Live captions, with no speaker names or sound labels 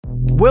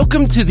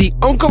Welcome to the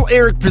Uncle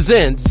Erich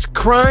Presents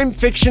Crime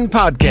Fiction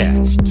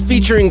Podcast,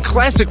 featuring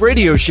classic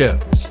radio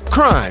shows,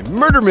 crime,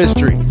 murder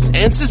mysteries,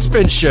 and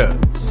suspense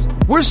shows.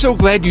 We're so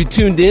glad you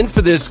tuned in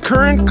for this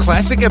current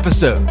classic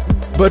episode.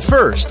 But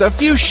first, a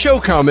few show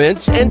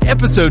comments and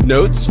episode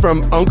notes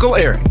from Uncle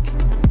Erich.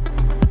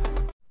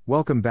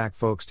 Welcome back,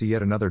 folks, to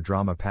yet another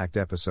drama-packed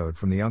episode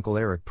from the Uncle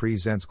Erich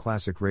Presents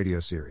Classic Radio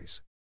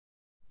Series.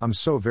 I'm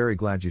so very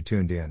glad you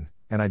tuned in,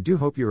 and I do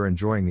hope you are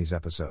enjoying these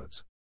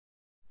episodes.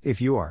 If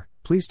you are,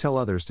 please tell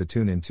others to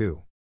tune in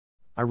too.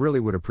 I really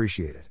would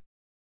appreciate it.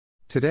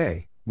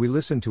 Today, we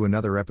listen to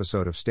another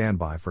episode of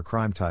Standby for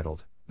Crime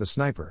titled, The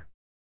Sniper.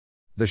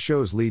 The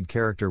show's lead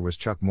character was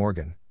Chuck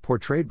Morgan,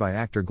 portrayed by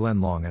actor Glenn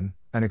Longan,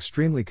 an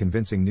extremely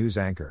convincing news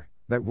anchor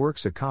that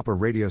works at Copper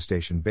radio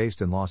station based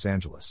in Los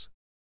Angeles.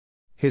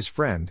 His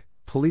friend,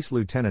 Police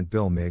Lieutenant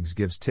Bill Miggs,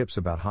 gives tips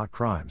about hot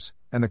crimes,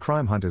 and the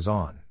crime hunt is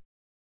on.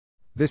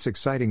 This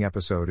exciting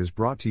episode is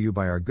brought to you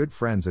by our good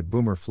friends at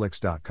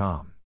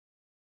boomerflix.com.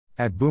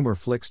 At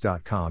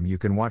boomerflix.com you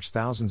can watch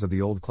thousands of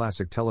the old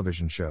classic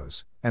television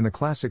shows, and the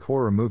classic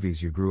horror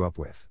movies you grew up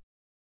with.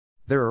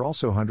 There are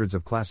also hundreds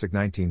of classic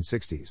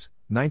 1960s,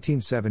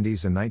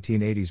 1970s and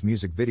 1980s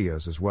music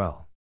videos as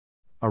well.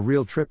 A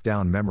real trip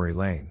down memory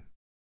lane.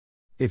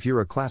 If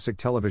you're a classic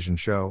television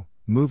show,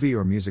 movie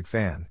or music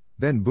fan,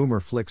 then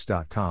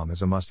boomerflix.com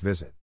is a must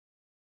visit.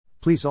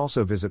 Please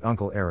also visit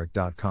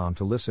uncleeric.com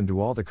to listen to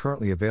all the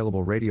currently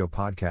available radio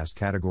podcast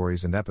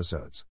categories and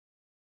episodes.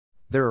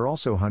 There are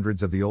also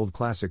hundreds of the old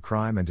classic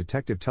crime and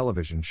detective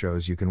television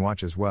shows you can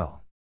watch as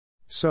well.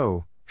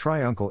 So,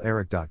 try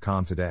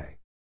uncleeric.com today.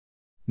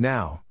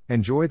 Now,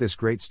 enjoy this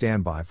great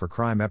Standby for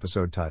Crime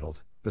episode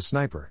titled, The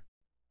Sniper.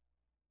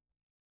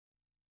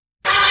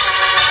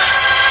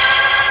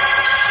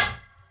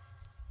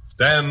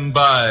 Stand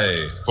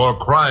by for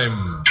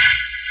crime.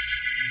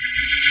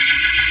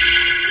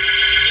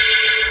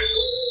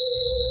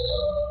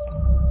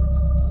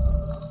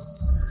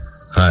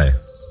 Hi,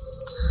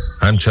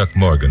 I'm Chuck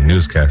Morgan,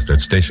 newscaster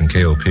at station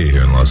KOP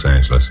here in Los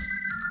Angeles.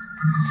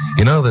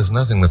 You know, there's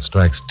nothing that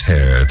strikes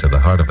terror to the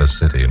heart of a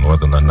city more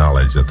than the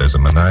knowledge that there's a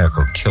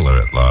maniacal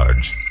killer at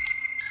large.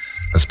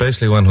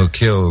 Especially one who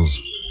kills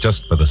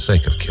just for the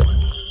sake of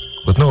killing,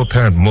 with no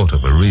apparent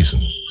motive or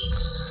reason.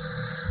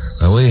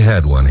 Now, we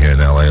had one here in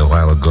L.A. a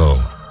while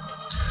ago.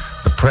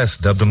 The press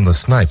dubbed him the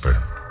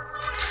Sniper.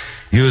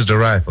 He used a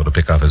rifle to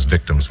pick off his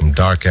victims from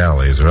dark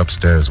alleys or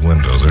upstairs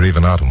windows or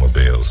even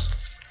automobiles.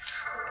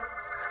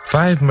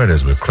 5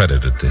 murders were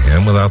credited to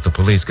him without the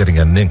police getting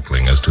an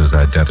inkling as to his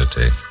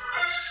identity.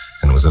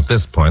 And it was at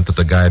this point that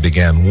the guy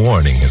began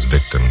warning his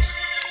victims.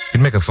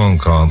 He'd make a phone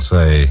call and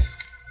say,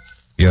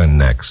 "You're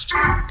next,"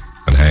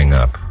 and hang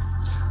up.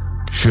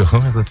 Sure,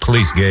 the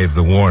police gave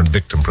the warned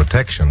victim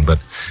protection, but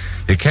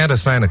you can't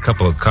assign a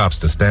couple of cops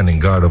to standing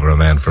guard over a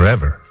man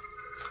forever.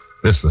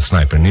 This the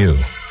Sniper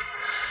knew.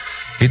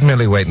 He'd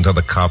merely wait until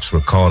the cops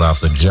were called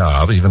off the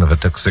job, even if it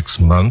took 6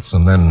 months,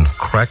 and then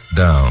crack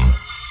down.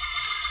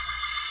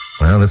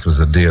 Well, this was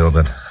a deal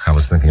that I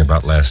was thinking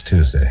about last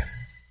Tuesday.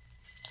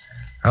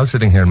 I was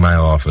sitting here in my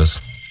office,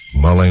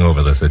 mulling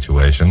over the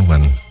situation,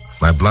 when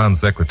my blonde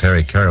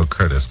secretary, Carol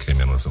Curtis,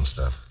 came in with some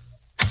stuff.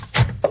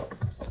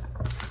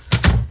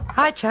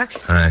 Hi, Chuck.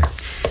 Hi.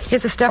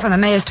 Here's the stuff on the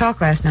mayor's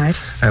talk last night.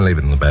 I leave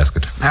it in the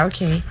basket.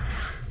 Okay.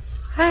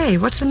 Hey,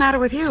 what's the matter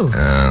with you?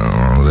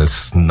 Oh, this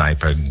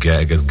Sniper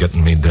gag is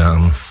getting me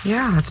down.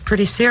 Yeah, it's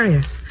pretty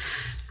serious.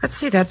 Let's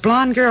see, that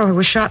blonde girl who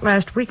was shot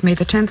last week made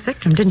the 10th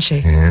victim, didn't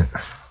she? Yeah.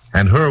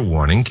 And her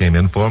warning came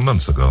in 4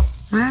 months ago.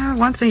 Well,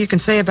 one thing you can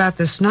say about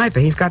this Sniper,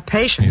 he's got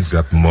patience. He's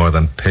got more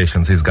than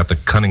patience. He's got the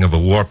cunning of a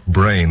warped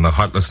brain, the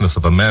heartlessness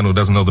of a man who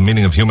doesn't know the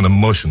meaning of human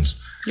emotions.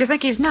 You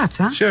think he's nuts,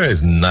 huh? Sure,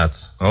 he's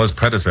nuts. All his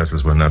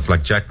predecessors were nuts,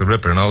 like Jack the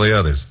Ripper and all the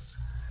others.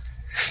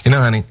 You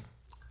know, honey,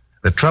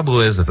 the trouble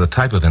is there's a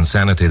type of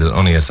insanity that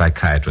only a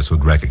psychiatrist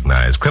would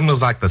recognize.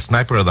 Criminals like the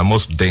Sniper are the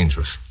most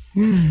dangerous.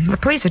 The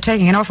police are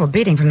taking an awful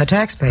beating from the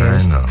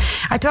taxpayers. I know.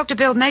 I talked to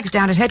Bill Miggs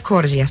down at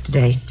headquarters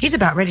yesterday. He's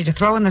about ready to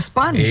throw in the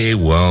sponge. He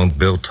won't.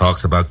 Bill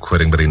talks about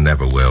quitting, but he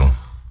never will.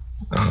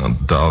 Oh,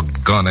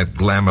 doggone it,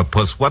 Glamour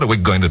Puss. What are we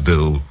going to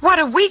do? What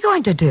are we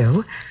going to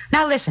do?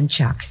 Now listen,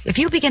 Chuck. If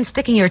you begin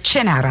sticking your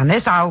chin out on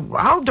this,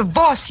 I'll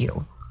divorce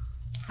you.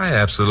 I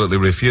absolutely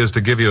refuse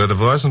to give you a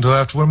divorce until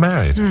after we're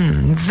married.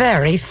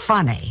 Very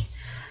funny.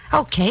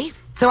 Okay,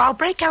 so I'll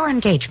break our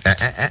engagement.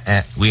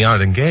 We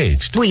aren't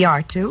engaged. We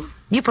are too.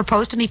 You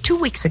proposed to me 2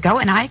 weeks ago,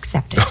 and I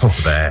accepted. Oh,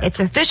 that. It's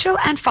official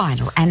and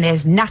final, and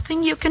there's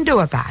nothing you can do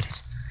about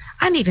it.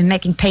 I'm even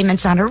making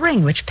payments on a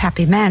ring, which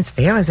Pappy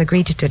Mansfield has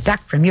agreed to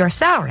deduct from your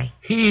salary.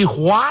 He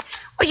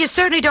what? Well, you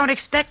certainly don't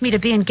expect me to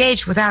be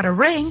engaged without a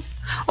ring.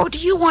 Or do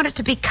you want it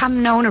to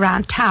become known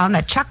around town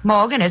that Chuck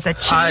Morgan is a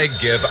cheat?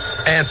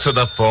 Answer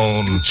the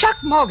phone. Chuck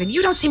Morgan,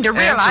 you don't seem to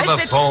realize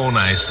Answer the phone,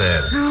 I said.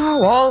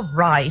 Oh, all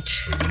right.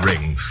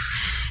 Ring.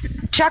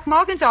 Chuck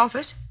Morgan's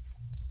office.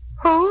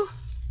 Who?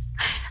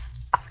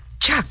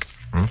 Chuck,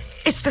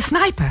 it's the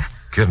Sniper.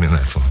 Give me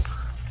that phone.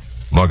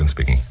 Morgan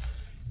speaking.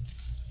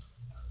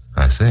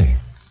 I see.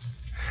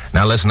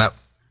 Now listen up.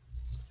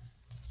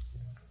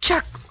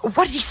 Chuck,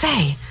 what did he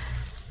say?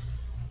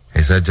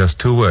 He said just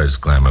 2 words,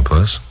 Glamour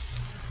Puss.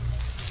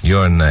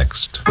 You're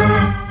next.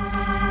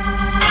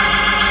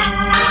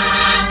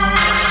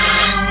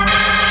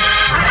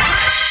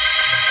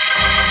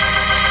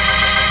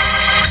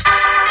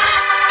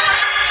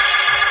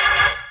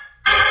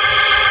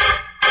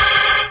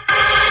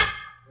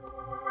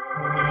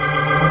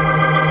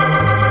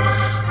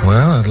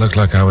 Well, it looked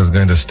like I was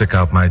going to stick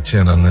out my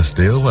chin on this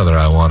deal, whether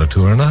I wanted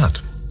to or not.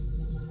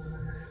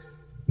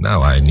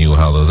 Now I knew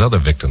how those other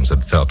victims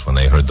had felt when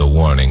they heard the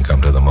warning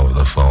come to them over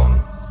the phone.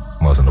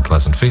 It wasn't a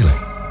pleasant feeling.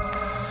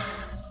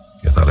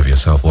 You thought of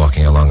yourself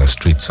walking along a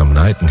street some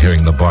night and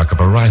hearing the bark of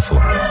a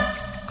rifle,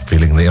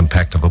 feeling the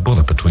impact of a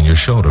bullet between your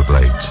shoulder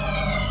blades.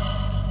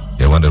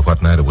 You wondered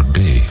what night it would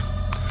be,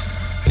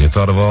 and you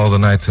thought of all the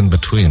nights in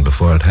between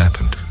before it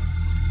happened,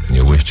 and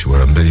you wished you were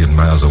 1,000,000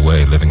 miles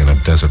away living in a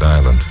desert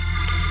island.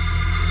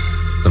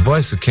 The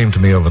voice that came to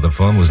me over the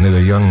phone was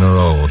neither young nor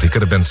old. He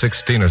could have been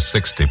 16 or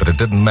 60, but it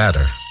didn't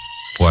matter.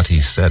 What he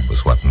said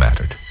was what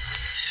mattered.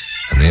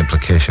 And the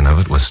implication of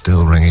it was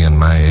still ringing in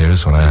my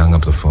ears when I hung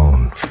up the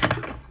phone.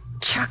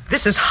 Chuck,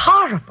 this is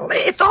horrible.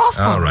 It's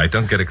awful. All right,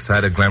 don't get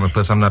excited, Glamour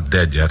Puss. I'm not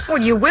dead yet.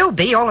 Well, you will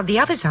be. All of the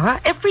others are.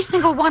 Every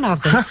single one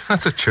of them.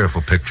 That's a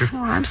cheerful picture.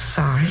 Oh, I'm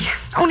sorry.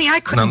 Only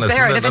I couldn't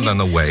bear it.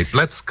 No, wait.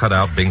 Let's cut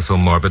out being so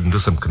morbid and do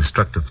some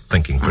constructive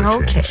thinking for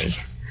a change. Okay.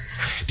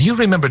 Do you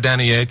remember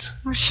Danny Yates?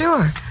 Oh,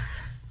 sure.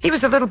 He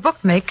was a little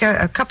bookmaker,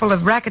 a couple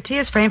of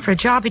racketeers framed for a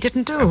job he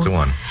didn't do. That's the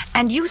one.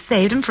 And you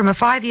saved him from a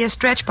 5-year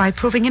stretch by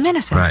proving him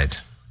innocent. Right.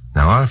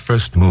 Now, our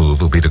first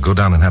move will be to go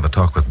down and have a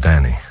talk with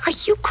Danny. Are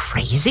you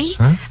crazy?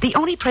 Huh? The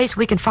only place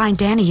we can find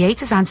Danny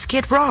Yates is on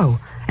Skid Row.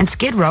 And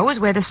Skid Row is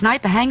where the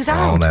sniper hangs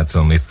out. Oh, that's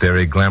only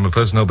theory, Glamour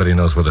Puss. Nobody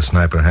knows where the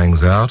sniper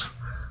hangs out.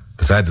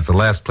 Besides, it's the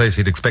last place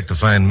he'd expect to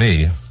find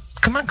me.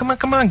 Come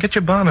on, get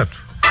your bonnet.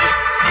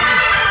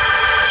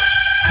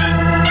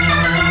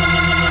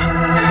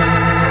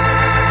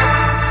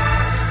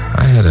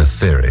 I had a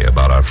theory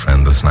about our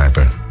friend the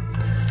sniper.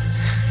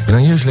 You know,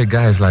 usually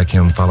guys like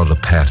him followed a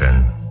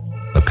pattern.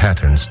 The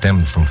pattern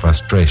stemmed from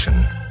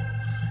frustration.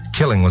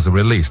 Killing was a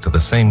release to the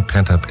same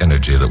pent-up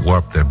energy that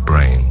warped their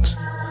brains.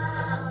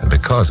 And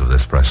because of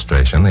this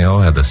frustration, they all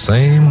had the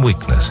same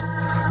weakness,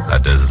 a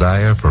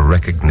desire for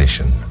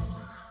recognition,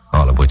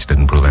 all of which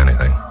didn't prove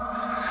anything.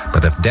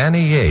 But if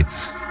Danny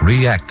Yates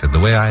reacted the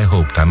way I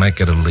hoped, I might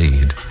get a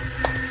lead.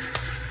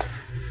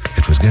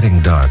 It was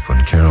getting dark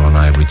when Carol and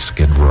I reached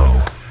Skid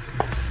Row.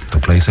 The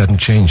place hadn't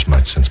changed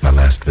much since my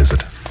last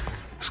visit.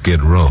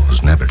 Skid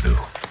Rows never do,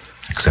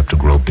 except to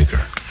grow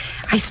bigger.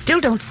 I still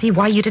don't see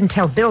why you didn't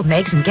tell Bill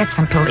Meggs and get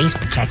some police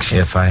protection.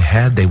 If I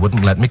had, they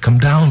wouldn't let me come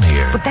down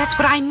here. But that's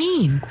what I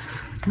mean.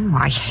 Oh,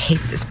 I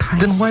hate this place.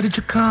 Then why did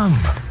you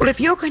come? Well, if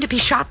you're going to be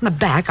shot in the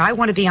back, I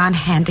want to be on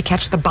hand to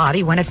catch the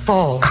body when it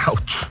falls.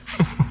 Ouch.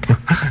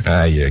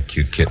 You're a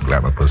cute kid,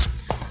 Glamour Puss.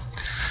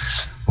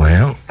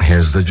 Well,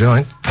 here's the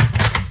joint.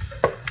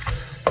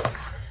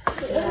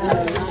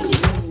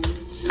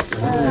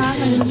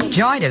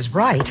 Joint is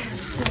right.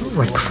 Ooh,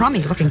 what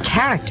crummy-looking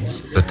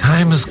characters. The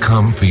time has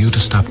come for you to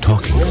stop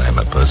talking,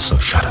 Glamour Puss, so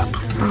shut up.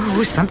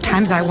 Oh,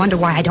 sometimes I wonder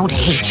why I don't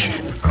hate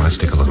you. Now, let's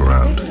take a look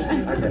around.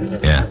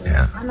 Yeah.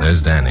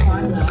 There's Danny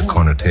at the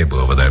corner table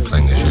over there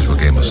playing his usual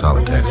game of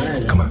solitaire.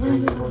 Come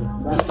on.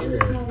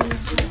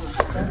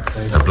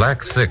 The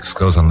black 6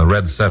 goes on the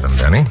red 7,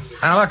 Danny.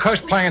 Now, look,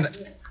 who's playing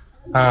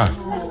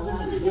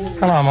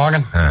hello,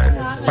 Morgan.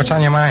 Hi. What's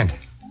on your mind?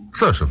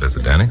 Social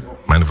visit, Danny.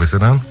 Mind if we sit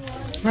down?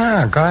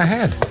 Go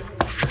ahead.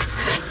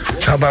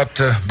 How about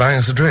buying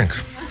us a drink?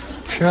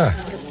 Sure.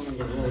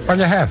 What'll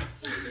you have?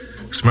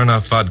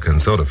 Smirnoff vodka and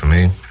soda for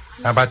me.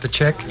 How about the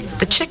chick?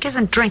 The chick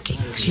isn't drinking.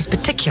 She's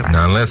particular.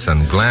 Now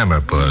listen,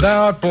 Glamour Puss.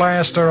 Don't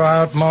blast her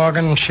out,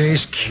 Morgan.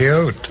 She's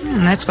cute.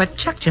 That's what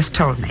Chuck just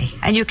told me.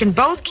 And you can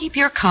both keep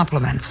your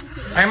compliments.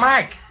 Hey,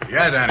 Mike.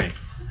 Yeah, Danny.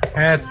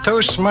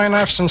 2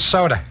 Smirnoffs and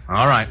soda.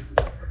 All right.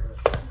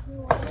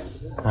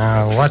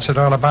 What's it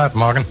all about,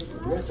 Morgan?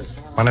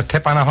 Want a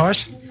tip on a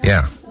horse?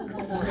 Yeah.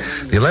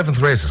 The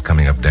 11th race is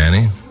coming up,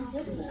 Danny.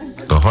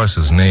 The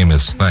horse's name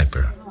is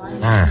Sniper.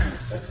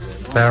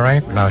 There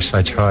ain't no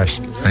such horse.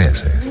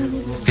 Yes.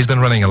 He's been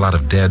running a lot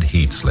of dead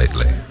heats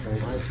lately.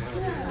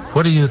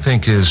 What do you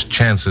think his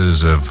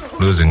chances of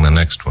losing the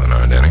next one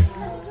are, Danny?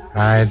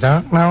 I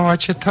don't know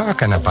what you're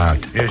talking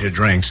about. Here's your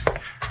drinks.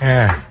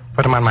 Yeah,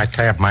 put them on my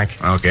tab,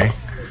 Mike. Okay.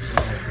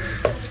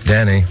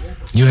 Danny,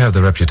 you have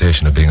the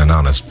reputation of being an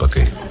honest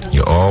bookie.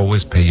 You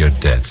always pay your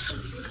debts.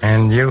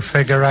 And you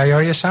figure I owe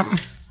you something?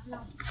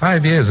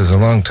 5 years is a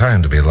long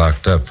time to be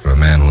locked up for a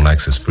man who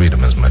likes his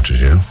freedom as much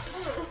as you.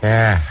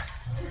 Yeah.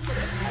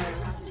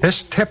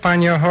 This tip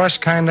on your horse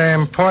kind of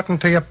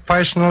important to you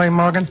personally,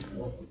 Morgan?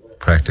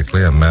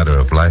 Practically a matter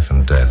of life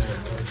and death.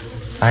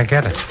 I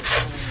get it.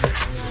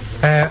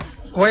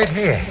 Wait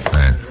here.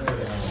 Right.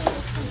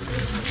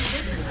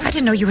 I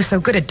didn't know you were so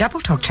good at double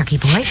talk, Chucky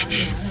boy.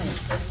 Shh.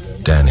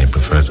 Danny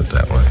prefers it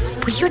that way.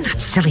 Well, you're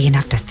not silly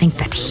enough to think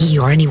that he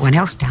or anyone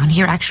else down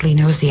here actually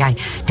knows the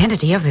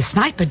identity of the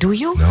sniper, do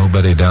you?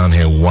 Nobody down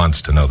here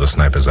wants to know the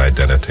sniper's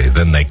identity.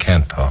 Then they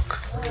can't talk.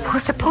 Well,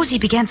 suppose he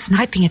began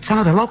sniping at some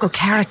of the local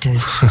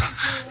characters.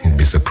 He'd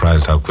be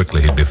surprised how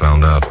quickly he'd be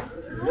found out.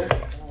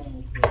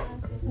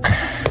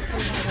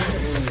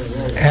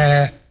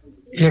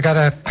 You got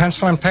a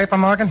pencil and paper,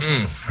 Morgan?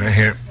 Right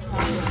here.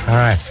 All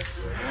right.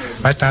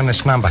 Write down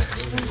this number.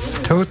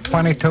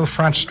 222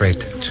 Front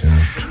Street.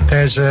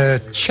 There's a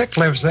chick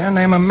lives there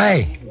named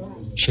May.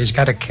 She's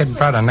got a kid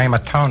brother named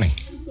Tony.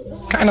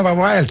 Kind of a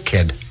wild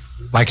kid.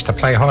 Likes to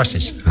play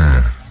horses.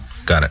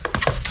 Got it.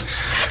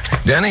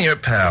 Danny, your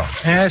pal.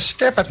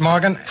 Step it,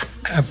 Morgan.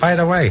 By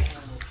the way,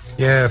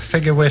 you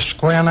figure we're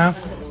square now?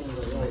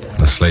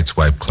 The slate's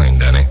wiped clean,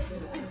 Danny.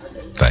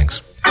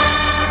 Thanks.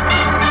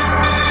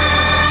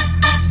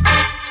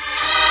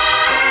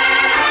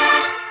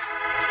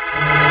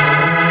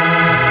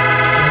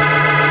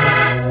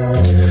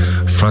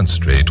 Front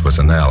Street was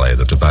an alley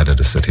that divided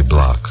a city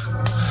block.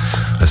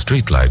 A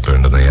street light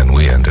burned in the end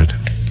we entered.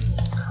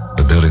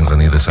 The buildings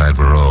on either side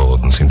were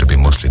old and seemed to be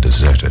mostly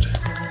deserted.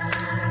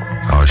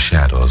 Our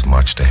shadows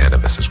marched ahead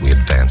of us as we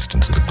advanced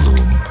into the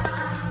gloom.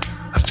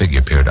 A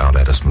figure peered out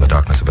at us from the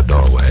darkness of a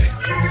doorway.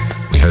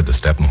 We heard the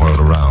step and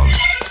whirled around.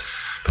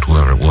 But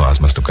whoever it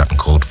was must have gotten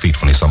cold feet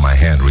when he saw my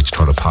hand reach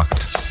toward a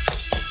pocket.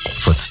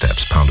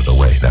 Footsteps pounded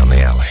away down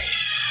the alley.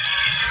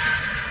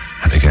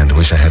 I began to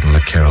wish I hadn't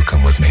let Carol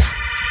come with me.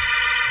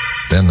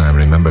 Then I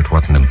remembered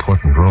what an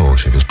important role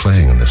she was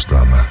playing in this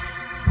drama,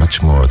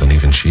 much more than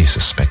even she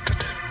suspected.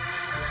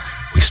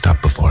 We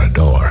stopped before a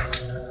door.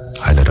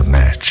 I lit a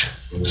match,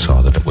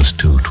 saw that it was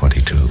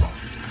 222.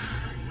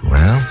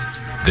 Well,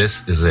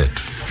 this is it.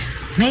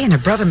 May and her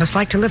brother must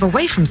like to live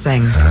away from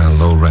things.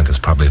 Low rent is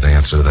probably the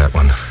answer to that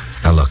one.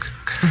 Now look,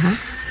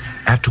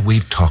 after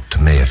we've talked to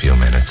May a few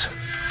minutes,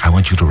 I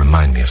want you to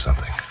remind me of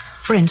something.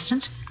 For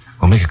instance?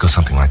 We'll make it go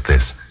something like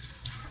this.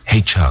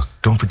 Hey, Chuck,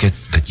 don't forget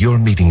that you're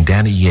meeting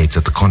Danny Yates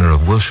at the corner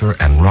of Wilshire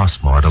and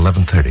Rossmore at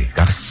 11:30.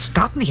 Got it?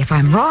 Stop me if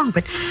I'm wrong,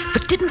 but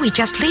didn't we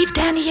just leave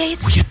Danny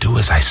Yates? Will you do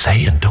as I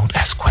say and don't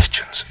ask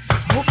questions?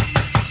 Oh,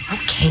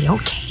 okay.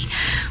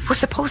 Well,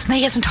 suppose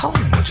May isn't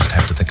home. We'll just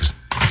have to think of...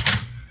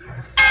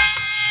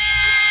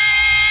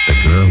 The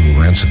girl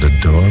who answered the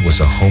door was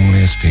the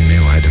homeliest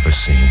female I'd ever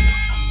seen.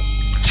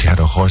 She had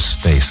a horse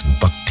face and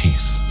buck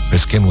teeth. Her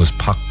skin was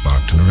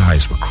pockmarked and her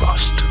eyes were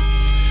crossed.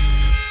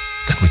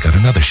 Then we got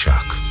another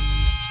shock.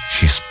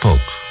 She spoke,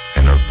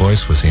 and her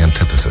voice was the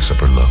antithesis of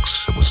her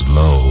looks. It was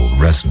low,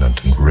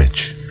 resonant, and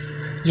rich.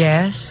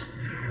 Yes?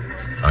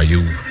 Are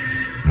you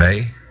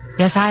May?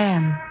 Yes, I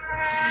am.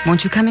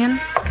 Won't you come in?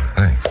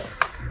 Thanks.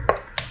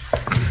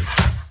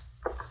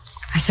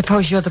 I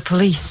suppose you're the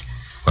police.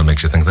 What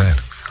makes you think that?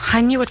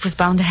 I knew it was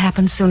bound to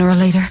happen sooner or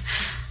later.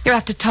 You're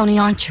after Tony,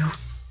 aren't you?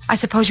 I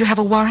suppose you have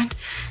a warrant?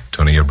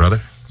 Tony, your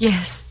brother?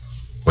 Yes.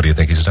 What do you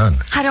think he's done?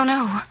 I don't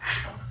know.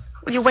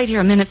 Will you wait here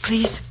a minute,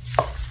 please?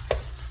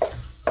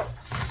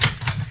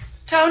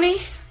 Tony?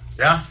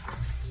 Yeah?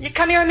 You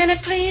come here a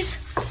minute, please?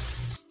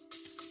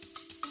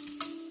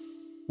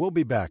 We'll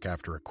be back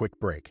after a quick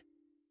break.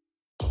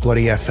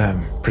 Bloody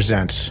FM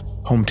presents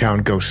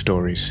Hometown Ghost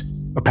Stories,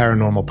 a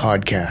paranormal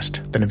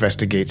podcast that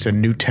investigates a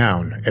new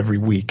town every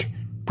week,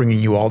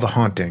 bringing you all the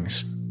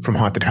hauntings, from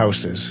haunted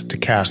houses to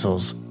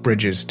castles,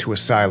 bridges to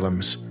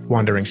asylums,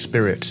 wandering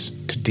spirits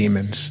to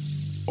demons.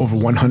 Over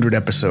 100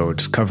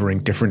 episodes covering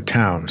different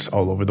towns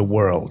all over the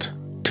world.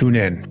 Tune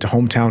in to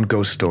Hometown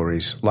Ghost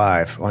Stories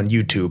live on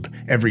YouTube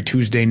every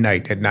Tuesday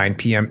night at 9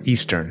 p.m.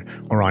 Eastern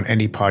or on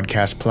any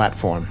podcast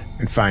platform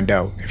and find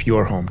out if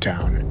your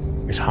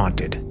hometown is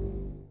haunted.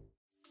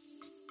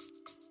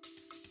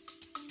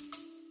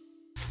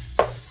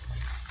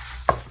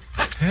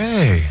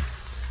 Hey,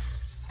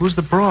 who's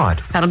the broad?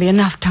 That'll be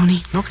enough,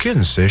 Tony. No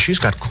kidding, sis. She's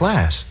got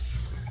class.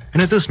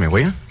 Introduce me,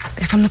 will you?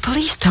 They're from the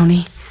police,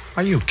 Tony.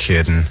 Are you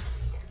kidding?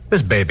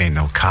 This babe ain't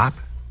no cop.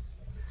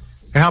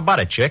 Hey, how about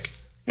it, chick?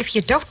 If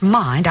you don't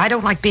mind, I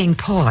don't like being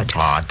pawed.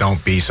 Aw,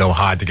 don't be so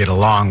hard to get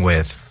along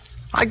with.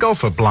 I go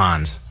for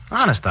blondes.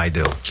 Honest, I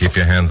do. Keep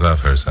your hands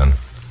off her, son.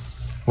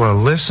 Well,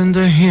 listen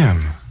to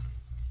him.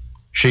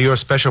 She your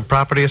special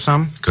property or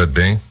something? Could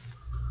be.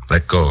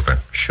 Let go of her.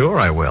 Sure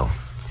I will.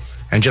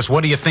 And just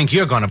what do you think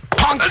you're gonna...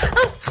 Punk!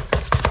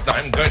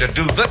 I'm going to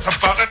do this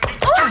about it.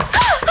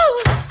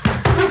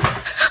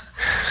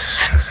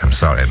 I'm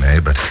sorry, May,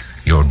 but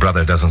your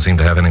brother doesn't seem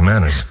to have any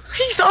manners.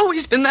 He's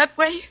always been that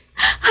way.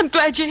 I'm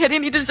glad you hit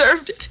him. He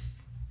deserved it.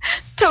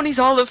 Tony's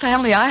all the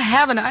family I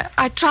have, and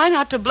I try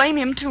not to blame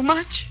him too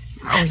much.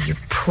 Oh, you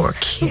poor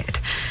kid.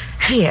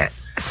 Here,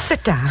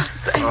 sit down.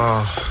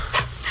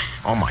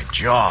 Oh, my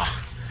jaw.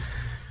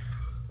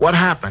 What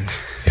happened?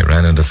 You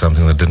ran into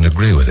something that didn't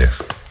agree with you.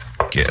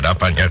 Get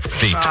up on your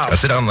feet. Now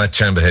sit down in that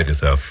chair and behave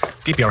yourself.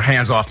 Keep your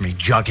hands off me,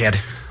 jughead.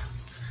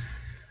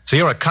 So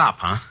you're a cop,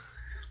 huh?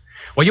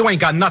 Well, you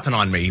ain't got nothing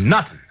on me.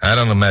 Nothing. I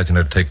don't imagine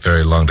it'd take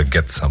very long to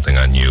get something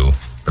on you.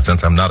 But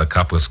since I'm not a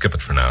cop, we'll skip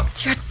it for now.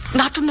 You're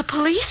not from the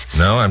police?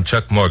 No, I'm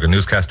Chuck Morgan,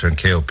 newscaster in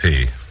KOP.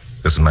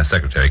 This is my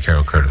secretary,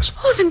 Carol Curtis.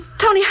 Oh, then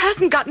Tony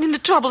hasn't gotten into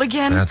trouble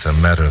again. That's a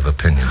matter of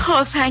opinion.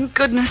 Oh, thank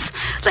goodness.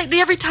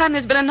 Lately, every time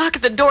there's been a knock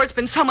at the door, it's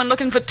been someone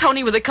looking for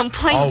Tony with a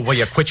complaint. Oh, will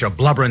you quit your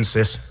blubbering,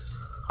 sis?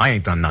 I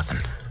ain't done nothing.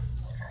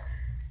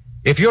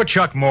 If you're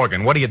Chuck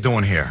Morgan, what are you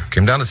doing here?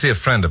 Came down to see a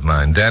friend of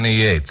mine, Danny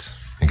Yates.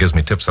 He gives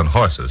me tips on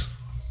horses.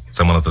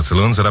 Someone at the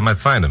saloon said I might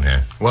find him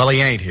here. Well,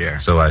 he ain't here.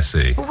 So I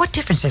see. Well, what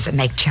difference does it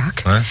make,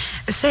 Chuck? What?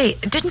 Say,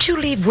 didn't you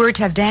leave word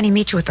to have Danny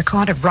meet you at the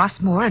corner of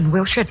Rossmore and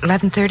Wilshire at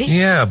 11:30?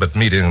 Yeah, but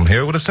meeting him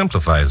here would have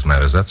simplified his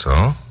matters, that's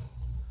all.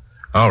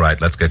 All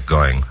right, let's get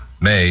going.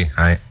 May,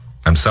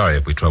 I'm sorry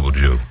if we troubled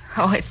you.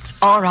 Oh, it's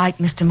all right,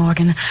 Mr.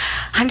 Morgan.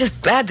 I'm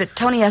just glad that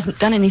Tony hasn't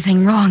done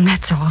anything wrong,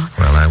 that's all.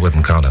 Well, I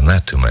wouldn't count on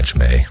that too much,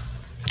 May.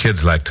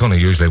 Kids like Tony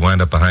usually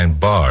wind up behind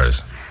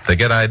bars. They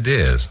get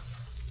ideas.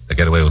 They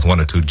get away with 1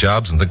 or 2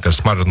 jobs and think they're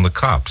smarter than the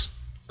cops.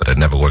 But it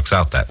never works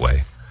out that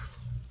way.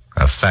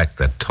 A fact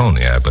that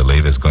Tony, I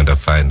believe, is going to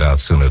find out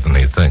sooner than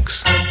he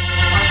thinks.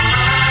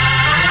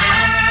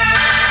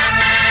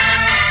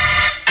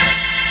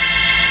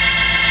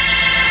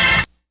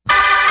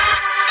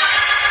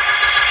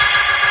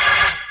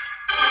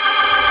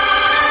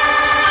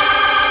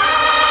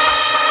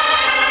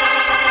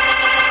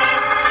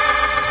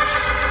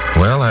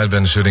 Well, I'd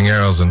been shooting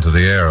arrows into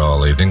the air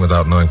all evening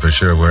without knowing for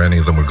sure where any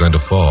of them were going to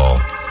fall.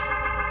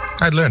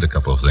 I'd learned a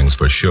couple of things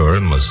for sure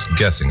and was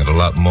guessing at a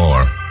lot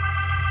more.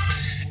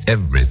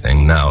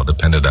 Everything now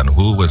depended on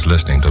who was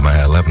listening to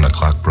my 11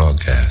 o'clock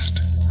broadcast.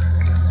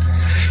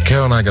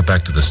 Carol and I got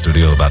back to the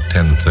studio about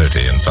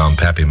 10:30 and found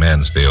Pappy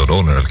Mansfield,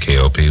 owner of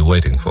KOP,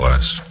 waiting for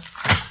us.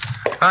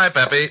 Hi,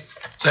 Pappy.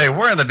 Say,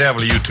 where in the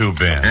devil have you two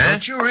been? Huh?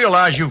 Don't you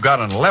realize you've got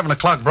an 11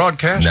 o'clock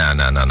broadcast?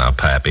 No,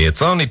 Pappy.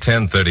 It's only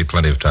 10:30,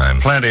 plenty of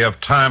time. Plenty of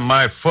time,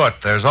 my foot.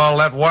 There's all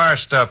that wire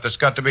stuff that's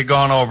got to be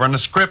gone over and the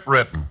script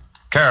written.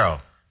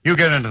 Carol, you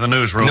get into the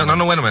newsroom.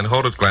 No, wait a minute.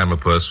 Hold it, Glamour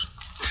Puss.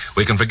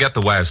 We can forget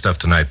the wire stuff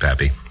tonight,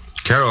 Pappy.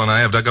 Carol and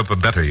I have dug up a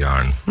better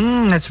yarn.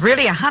 It's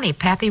really a honey,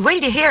 Pappy. Wait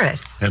till you hear it.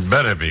 It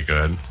better be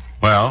good.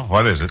 Well,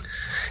 what is it?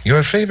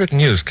 Your favorite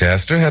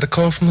newscaster had a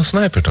call from the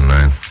sniper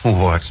tonight.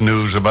 What's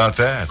news about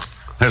that?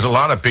 There's a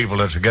lot of people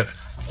that get...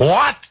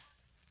 What?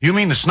 You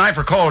mean the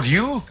sniper called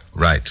you?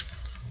 Right.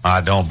 I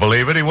don't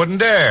believe it. He wouldn't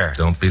dare.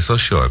 Don't be so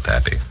sure,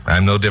 Pappy.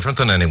 I'm no different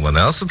than anyone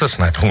else. If the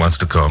sniper wants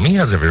to call me, he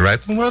has every right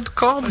in the world to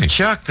call me.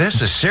 Chuck,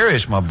 this is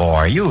serious, my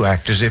boy. You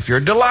act as if you're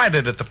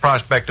delighted at the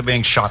prospect of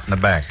being shot in the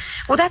back.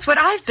 Well, that's what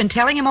I've been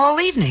telling him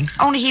all evening.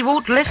 Only he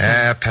won't listen.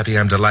 Pappy,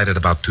 I'm delighted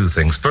about 2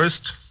 things.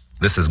 First,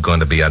 this is going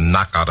to be a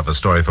knockout of a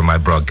story for my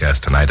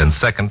broadcast tonight. And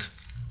second,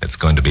 it's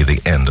going to be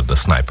the end of the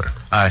sniper.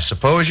 I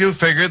suppose you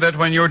figure that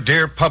when your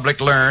dear public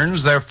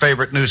learns their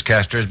favorite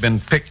newscaster has been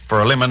picked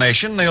for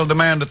elimination, they'll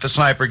demand that the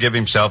sniper give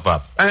himself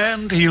up.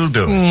 And he'll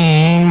do it.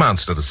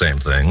 Amounts to the same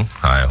thing,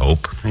 I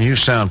hope. You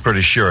sound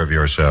pretty sure of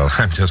yourself.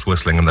 I'm just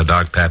whistling in the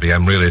dark, Pappy.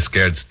 I'm really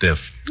scared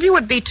stiff. You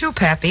would be too,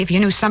 Pappy, if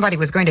you knew somebody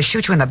was going to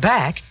shoot you in the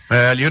back.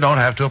 Well, you don't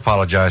have to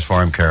apologize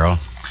for him, Carol.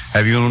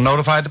 Have you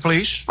notified the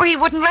police? Well, he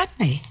wouldn't let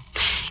me.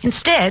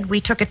 Instead,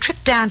 we took a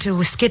trip down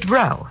to Skid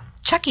Row.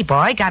 Chucky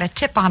boy got a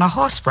tip on a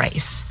horse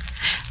race.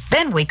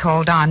 Then we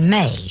called on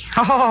May.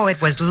 Oh, it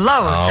was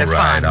loads of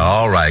fun.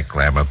 All right,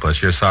 Glamour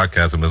Puss. Your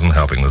sarcasm isn't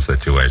helping the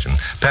situation.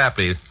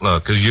 Pappy,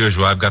 look, as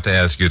usual, I've got to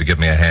ask you to give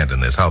me a hand in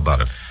this. How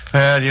about it?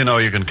 Well, you know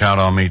you can count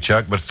on me,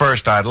 Chuck. But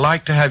first, I'd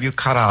like to have you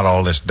cut out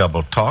all this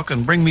double talk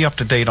and bring me up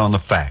to date on the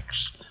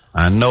facts.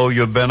 I know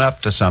you've been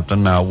up to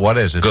something. Now, what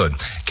is it? Good.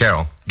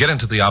 Carol, get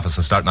into the office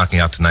and start knocking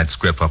out tonight's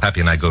script while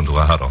Pappy and I go into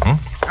a huddle,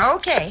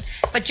 Okay,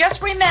 but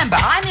just remember,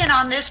 I'm in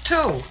on this,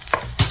 too.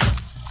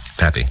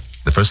 Pappy,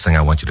 the first thing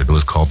I want you to do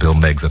is call Bill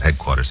Meggs at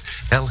headquarters.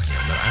 Tell him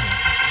that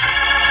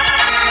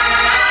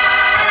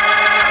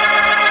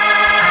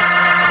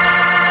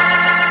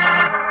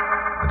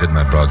I did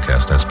my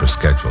broadcast as per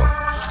schedule,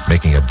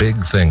 making a big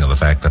thing of the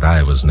fact that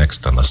I was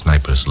next on the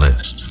sniper's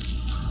list.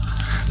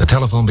 The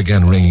telephone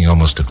began ringing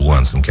almost at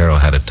once, and Carol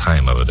had a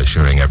time of it,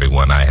 assuring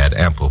everyone I had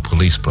ample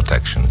police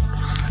protection,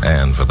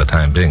 and for the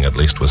time being at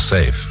least was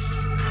safe.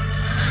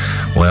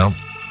 Well,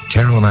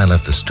 Carol and I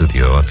left the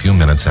studio a few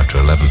minutes after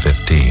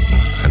 11:15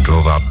 and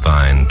drove out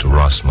Vine to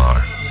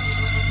Rossmar.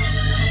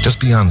 Just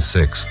beyond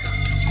 6th,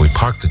 we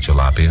parked the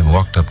jalopy and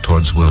walked up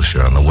towards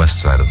Wilshire on the west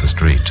side of the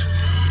street.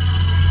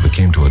 We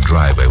came to a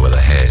driveway with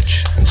a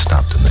hedge and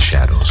stopped in the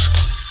shadows.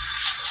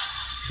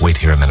 Wait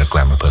here a minute,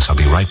 Glamour Puss. I'll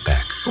be right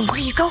back. Where are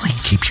you going?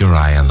 Keep your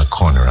eye on the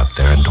corner up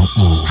there and don't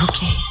move.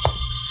 Okay.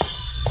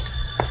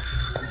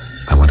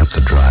 I went up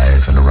the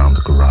drive and around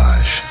the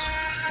garage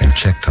and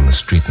checked on the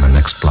street in the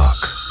next block.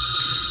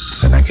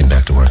 Then I came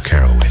back to where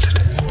Carol waited.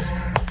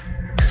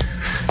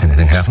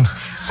 Anything happen?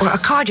 Well, a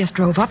car just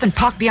drove up and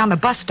parked beyond the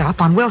bus stop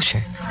on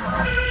Wilshire.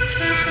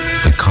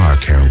 The car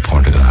Carol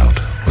pointed out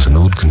was an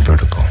old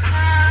convertible.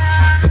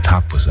 The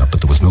top was up,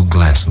 but there was no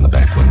glass in the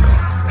back window.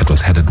 It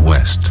was headed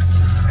west.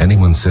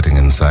 Anyone sitting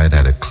inside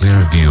had a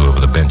clear view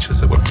of the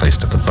benches that were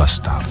placed at the bus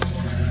stop.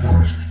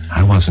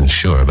 I wasn't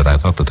sure, but I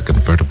thought that the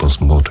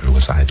convertible's motor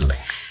was idling.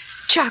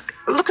 Chuck,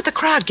 look at the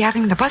crowd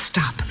gathering at the bus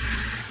stop.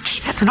 Gee,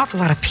 that's an awful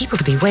lot of people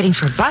to be waiting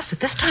for a bus at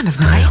this time of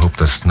night. I hope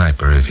the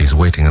sniper, if he's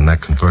waiting in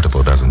that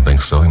convertible, doesn't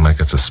think so. He might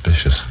get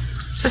suspicious.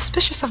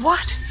 Suspicious of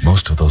what?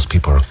 Most of those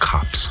people are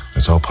cops.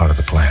 It's all part of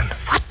the plan.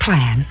 What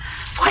plan?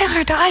 Why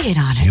aren't I in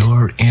on it?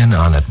 You're in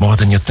on it more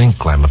than you think,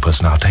 Glamourpuss,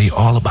 and I'll tell you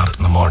all about it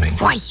in the morning.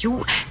 Why,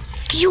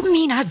 do you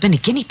mean I've been a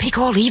guinea pig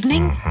all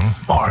evening?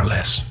 Mm-hmm. More or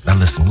less. Now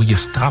listen, will you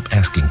stop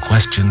asking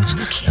questions?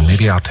 Okay. And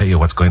maybe I'll tell you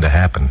what's going to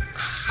happen.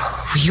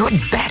 Oh,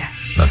 you'd better.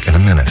 Look, in a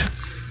minute,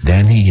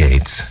 Danny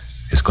Yates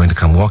is going to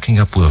come walking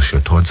up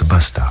Wilshire towards the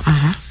bus stop.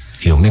 Uh-huh.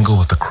 He'll mingle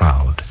with the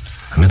crowd.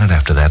 A minute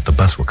after that, the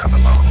bus will come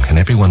along, and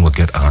everyone will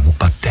get on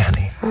but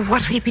Danny. Well,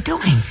 what'll he be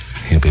doing?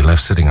 He'll be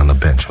left sitting on the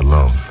bench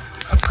alone.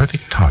 A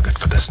perfect target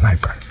for the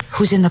sniper.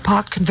 Who's in the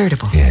parked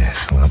convertible?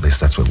 Yes, well, at least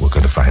that's what we're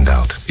going to find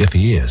out. If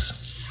he is,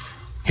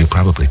 he'll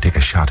probably take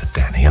a shot at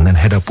Danny and then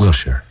head up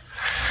Wilshire.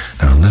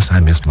 Now, unless I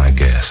miss my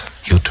guess,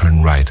 he'll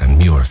turn right on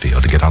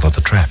Muirfield to get out of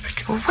the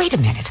traffic. Well, wait a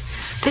minute.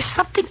 There's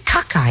something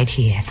cockeyed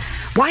here.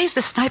 Why is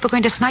the sniper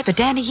going to snipe at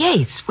Danny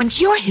Yates when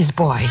you're his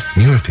boy?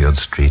 Muirfield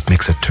Street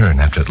makes a turn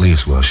after it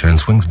leaves Wilshire and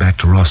swings back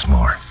to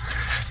Rossmore.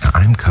 Now,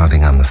 I'm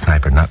counting on the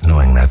sniper not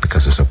knowing that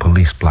because there's a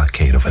police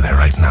blockade over there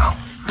right now.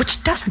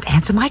 Which doesn't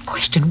answer my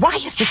question. Why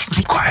is the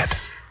sniper... Keep quiet.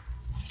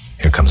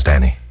 Here comes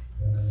Danny.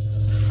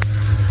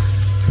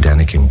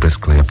 Danny came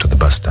briskly up to the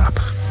bus stop,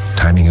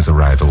 timing his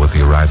arrival with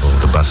the arrival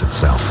of the bus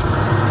itself.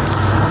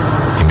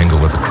 He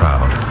mingled with the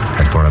crowd,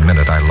 and for a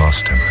minute I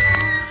lost him.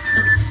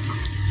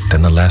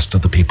 Then the last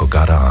of the people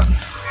got on.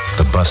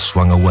 The bus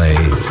swung away,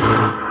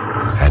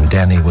 and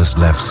Danny was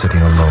left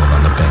sitting alone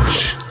on the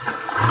bench.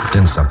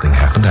 Then something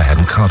happened I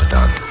hadn't counted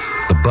on.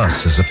 The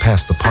bus, as it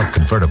passed the parked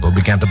convertible,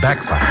 began to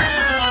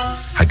backfire.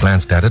 I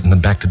glanced at it and then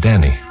back to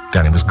Danny.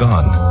 Danny was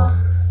gone.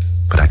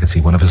 But I could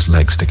see one of his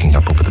legs sticking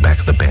up over the back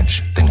of the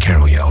bench. Then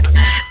Carol yelled,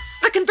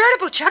 The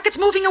convertible, Chuck, it's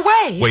moving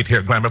away. Wait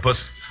here,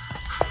 Glamourpuss.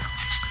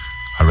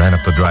 I ran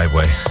up the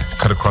driveway,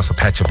 cut across a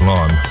patch of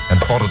lawn, and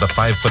fought a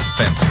 5-foot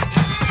fence.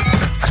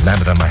 I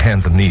landed on my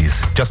hands and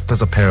knees, just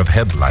as a pair of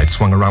headlights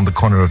swung around the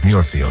corner of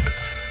Muirfield.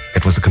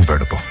 It was a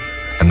convertible,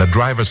 and the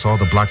driver saw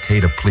the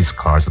blockade of police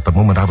cars at the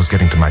moment I was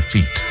getting to my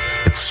feet.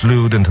 It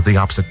slewed into the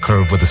opposite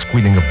curve with a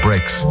squealing of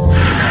brakes.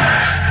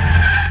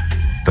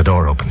 The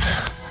door opened,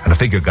 and a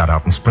figure got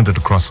out and sprinted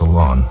across the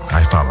lawn.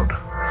 I followed.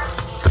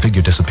 The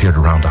figure disappeared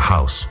around a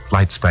house.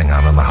 Lights sprang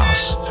on in the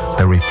house.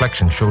 Their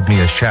reflection showed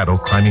me a shadow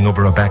climbing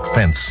over a back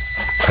fence.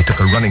 I took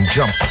a running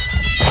jump.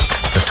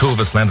 The two of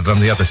us landed on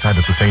the other side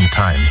at the same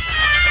time.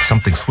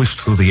 Something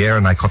swished through the air,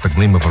 and I caught the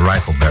gleam of a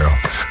rifle barrel.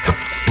 The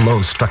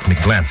blow struck me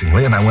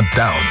glancingly, and I went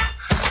down.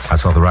 I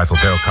saw the rifle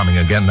barrel coming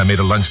again, and I made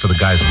a lunge to the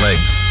guy's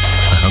legs.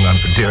 I hung on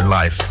for dear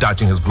life,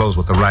 dodging his blows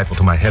with the rifle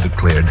till my head had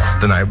cleared.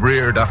 Then I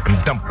reared up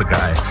and dumped the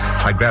guy.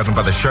 I grabbed him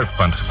by the shirt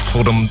front,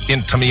 pulled him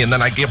into me, and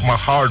then I gave him a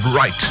hard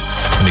right.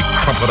 And he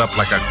crumpled up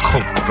like a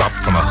colt dropped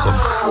from a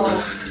hook.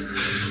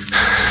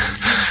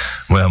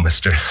 Well,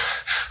 mister,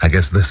 I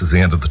guess this is the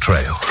end of the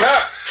trail.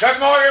 Chuck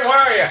Morgan, where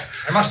are you?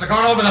 I must have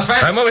gone over the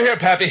fence. I'm over here,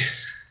 Pappy.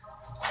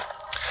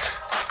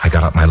 I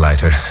got out my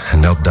lighter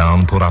and knelt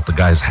down, pulled out the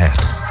guy's hat.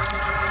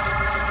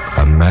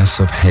 A mass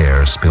of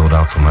hair spilled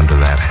out from under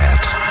that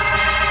hat.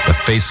 The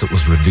face that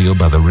was revealed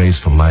by the rays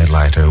from my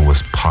lighter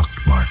was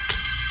pockmarked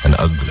and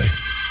ugly.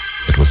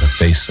 It was a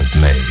face of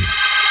May.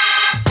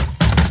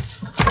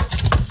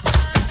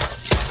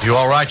 You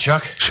all right,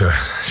 Chuck? Sure,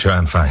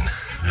 I'm fine.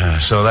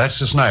 So that's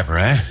the sniper,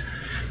 eh?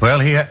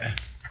 Well,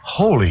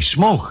 holy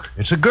smoke,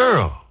 it's a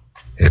girl.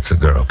 It's a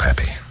girl,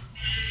 Pappy.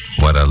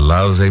 What a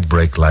lousy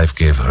break life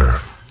gave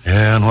her.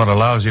 Yeah, and what a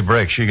lousy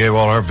break she gave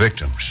all her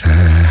victims.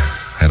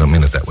 I don't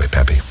mean it that way,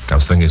 Pappy. I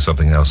was thinking of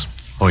something else.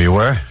 Oh, you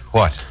were?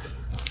 What?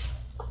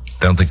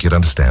 Don't think you'd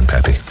understand,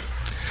 Pappy.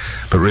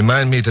 But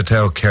remind me to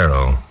tell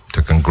Carol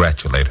to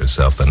congratulate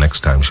herself the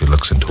next time she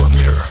looks into a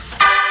mirror.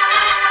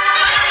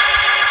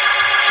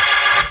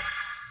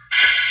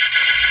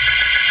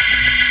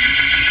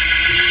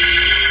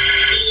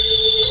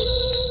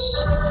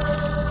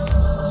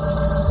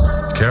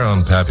 Carol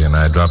and Pappy and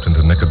I dropped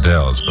into Nick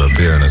Adele's for a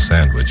beer and a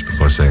sandwich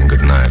before saying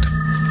goodnight.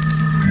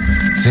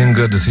 It seemed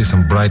good to see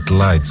some bright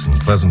lights and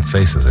pleasant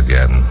faces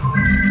again.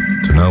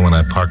 To know when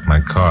I parked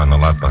my car in the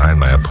lot behind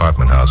my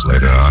apartment house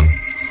later on,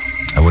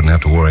 I wouldn't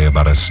have to worry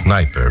about a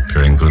sniper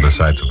peering through the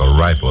sights of a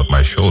rifle at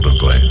my shoulder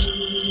blades.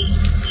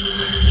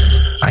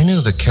 I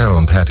knew that Carol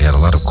and Patty had a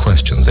lot of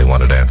questions they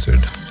wanted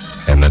answered,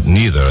 and that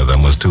neither of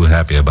them was too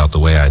happy about the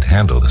way I'd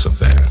handled this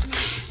affair.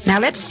 Now,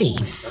 let's see.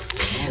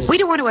 We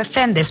don't want to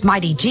offend this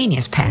mighty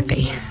genius,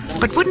 Pappy,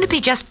 but wouldn't it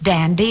be just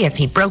dandy if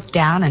he broke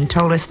down and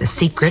told us the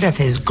secret of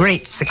his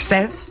great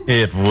success?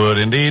 It would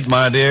indeed,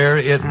 my dear.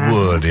 It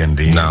would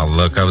indeed. Now,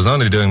 look, I was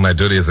only doing my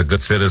duty as a good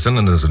citizen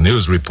and as a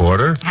news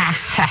reporter.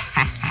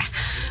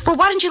 Well,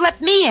 why didn't you let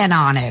me in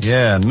on it?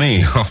 Yeah, and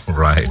me. All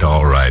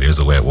right. Here's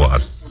the way it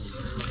was.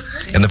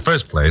 In the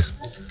first place,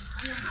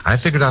 I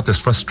figured out this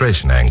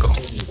frustration angle.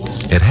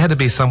 It had to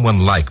be someone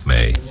like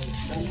May.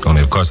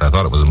 Only, of course, I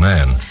thought it was a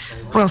man.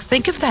 Well,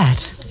 think of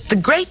that. The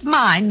great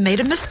mind made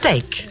a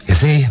mistake. You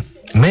see,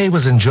 May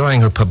was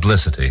enjoying her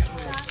publicity.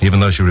 Even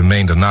though she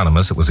remained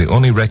anonymous, it was the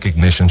only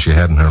recognition she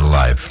had in her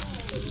life.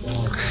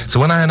 So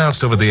when I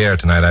announced over the air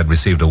tonight I'd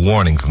received a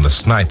warning from the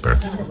sniper,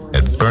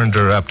 it burned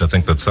her up to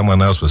think that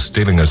someone else was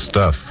stealing her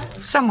stuff.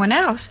 Someone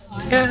else?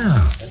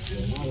 Yeah.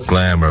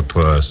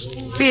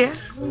 Glamourpuss. Yeah?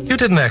 You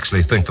didn't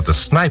actually think that the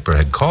sniper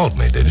had called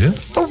me, did you?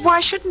 Well, why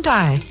shouldn't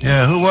I?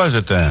 Yeah, who was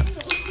it then?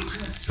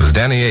 It was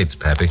Danny Yates,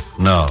 Pappy.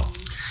 No.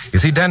 You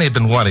see, Danny had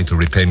been wanting to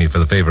repay me for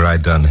the favor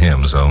I'd done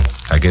him, so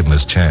I gave him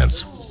his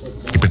chance.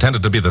 He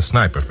pretended to be the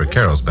sniper for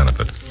Carol's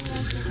benefit.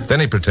 Then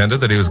he pretended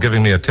that he was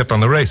giving me a tip on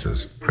the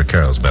races for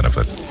Carol's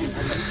benefit.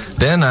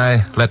 Then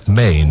I let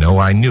May know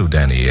I knew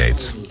Danny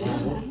Yates.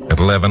 At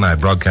 11, I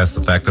broadcast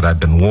the fact that I'd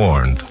been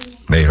warned.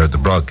 May heard the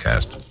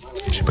broadcast.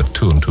 She put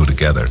two and two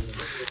together.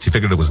 She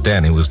figured it was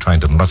Danny who was trying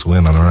to muscle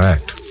in on her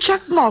act.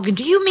 Chuck Morgan,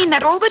 do you mean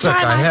that all the time?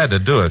 Look, I had to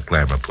do it,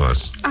 Glamour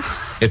Puss.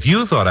 If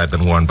you thought I'd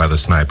been warned by the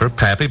sniper,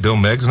 Pappy, Bill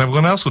Miggs, and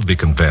everyone else would be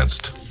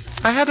convinced.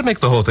 I had to make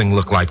the whole thing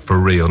look like for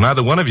real.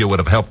 Neither one of you would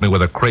have helped me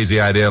with a crazy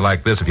idea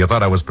like this if you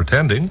thought I was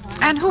pretending.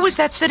 And who was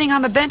that sitting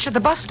on the bench at the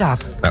bus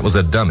stop? That was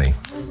a dummy,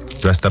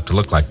 dressed up to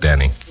look like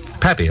Danny.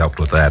 Pappy helped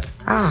with that.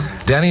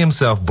 Oh. Danny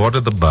himself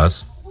boarded the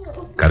bus,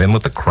 got in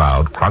with the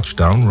crowd, crouched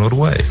down, and rode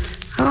away.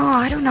 Oh,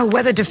 I don't know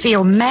whether to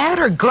feel mad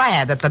or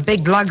glad that the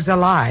big lug's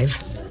alive.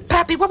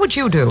 Pappy, what would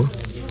you do?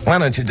 Why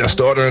don't you just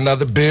order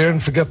another beer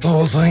and forget the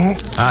whole thing?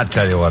 I'll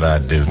tell you what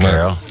I'd do,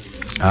 Carol.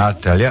 I'll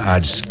tell you,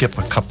 I'd skip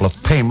a couple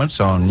of payments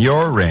on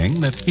your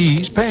ring that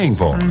he's paying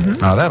for. Mm-hmm.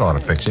 Now, that ought to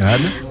fix you,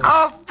 hadn't it?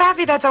 Oh,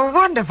 Pappy, that's a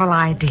wonderful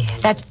idea.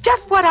 That's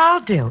just what I'll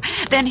do.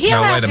 Then he'll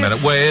Now,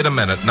 have wait a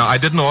minute. No, I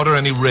didn't order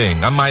any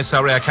ring. On my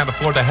salary, I can't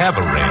afford to have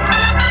a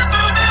ring.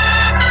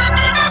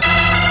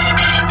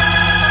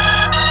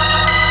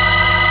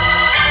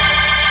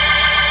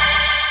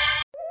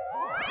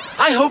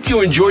 I hope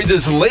you enjoyed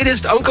this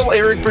latest Uncle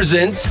Eric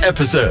Presents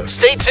episode.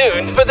 Stay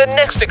tuned for the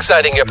next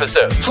exciting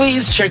episode.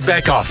 Please check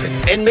back often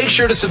and make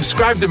sure to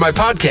subscribe to my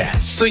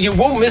podcast so you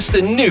won't miss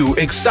the new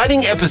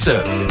exciting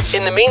episodes.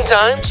 In the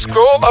meantime,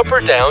 scroll up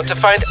or down to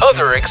find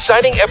other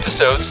exciting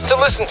episodes to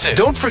listen to.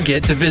 Don't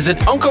forget to visit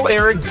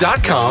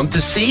UncleEric.com to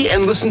see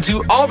and listen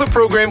to all the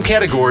program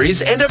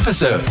categories and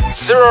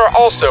episodes. There are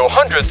also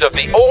hundreds of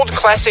the old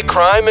classic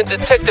crime and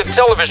detective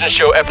television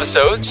show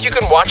episodes you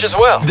can watch as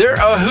well. They're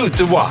a hoot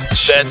to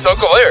watch. That's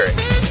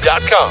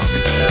UncleEric.com.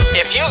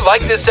 If you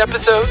like this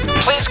episode,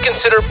 please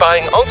consider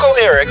buying Uncle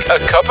Eric a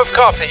cup of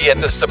coffee at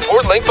the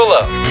support link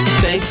below.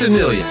 Thanks a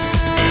million.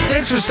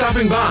 Thanks for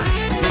stopping by.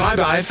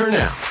 Bye-bye for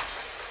now.